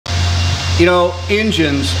You know,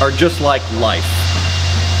 engines are just like life.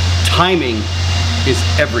 Timing is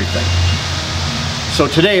everything. So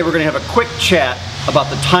today we're going to have a quick chat about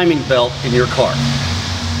the timing belt in your car.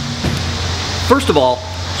 First of all,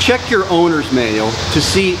 check your owner's manual to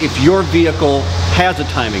see if your vehicle has a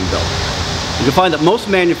timing belt. You'll find that most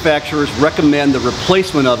manufacturers recommend the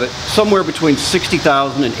replacement of it somewhere between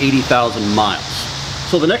 60,000 and 80,000 miles.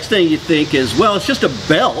 So the next thing you think is, well, it's just a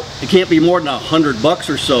belt. It can't be more than $100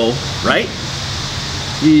 or so, right?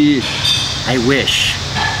 I wish.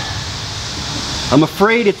 I'm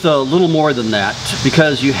afraid it's a little more than that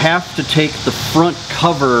because you have to take the front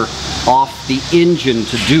cover off the engine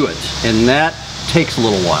to do it, and that takes a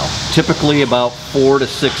little while, typically about 4 to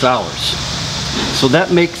 6 hours. So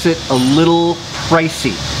that makes it a little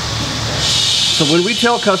pricey. So when we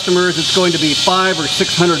tell customers it's going to be $500 or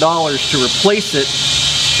 $600 to replace it,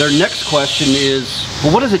 their next question is,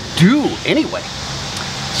 well, what does it do anyway?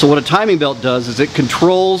 So what a timing belt does is it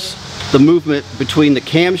controls the movement between the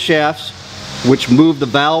camshafts, which move the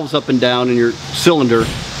valves up and down in your cylinder,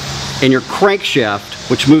 and your crankshaft,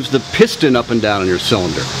 which moves the piston up and down in your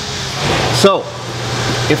cylinder. So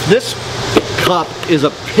if this cup is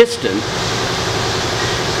a piston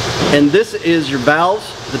and this is your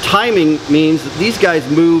valves, the timing means that these guys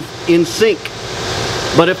move in sync.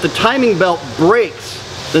 But if the timing belt breaks,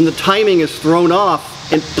 then the timing is thrown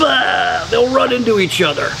off and blah, they'll run into each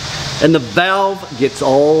other and the valve gets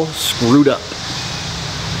all screwed up.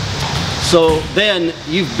 So then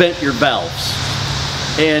you've bent your valves.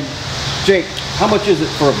 And Jake, how much is it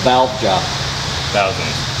for a valve job?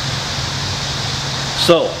 Thousands.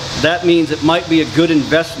 So that means it might be a good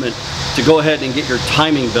investment to go ahead and get your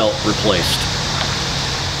timing belt replaced.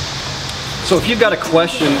 So if you've got a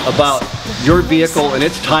question about your vehicle and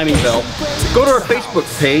its timing belt, go to our Facebook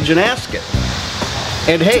page and ask it.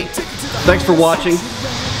 And hey, thanks for watching,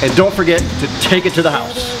 and don't forget to take it to the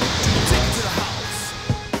house.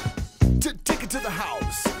 Take it to the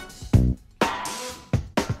house.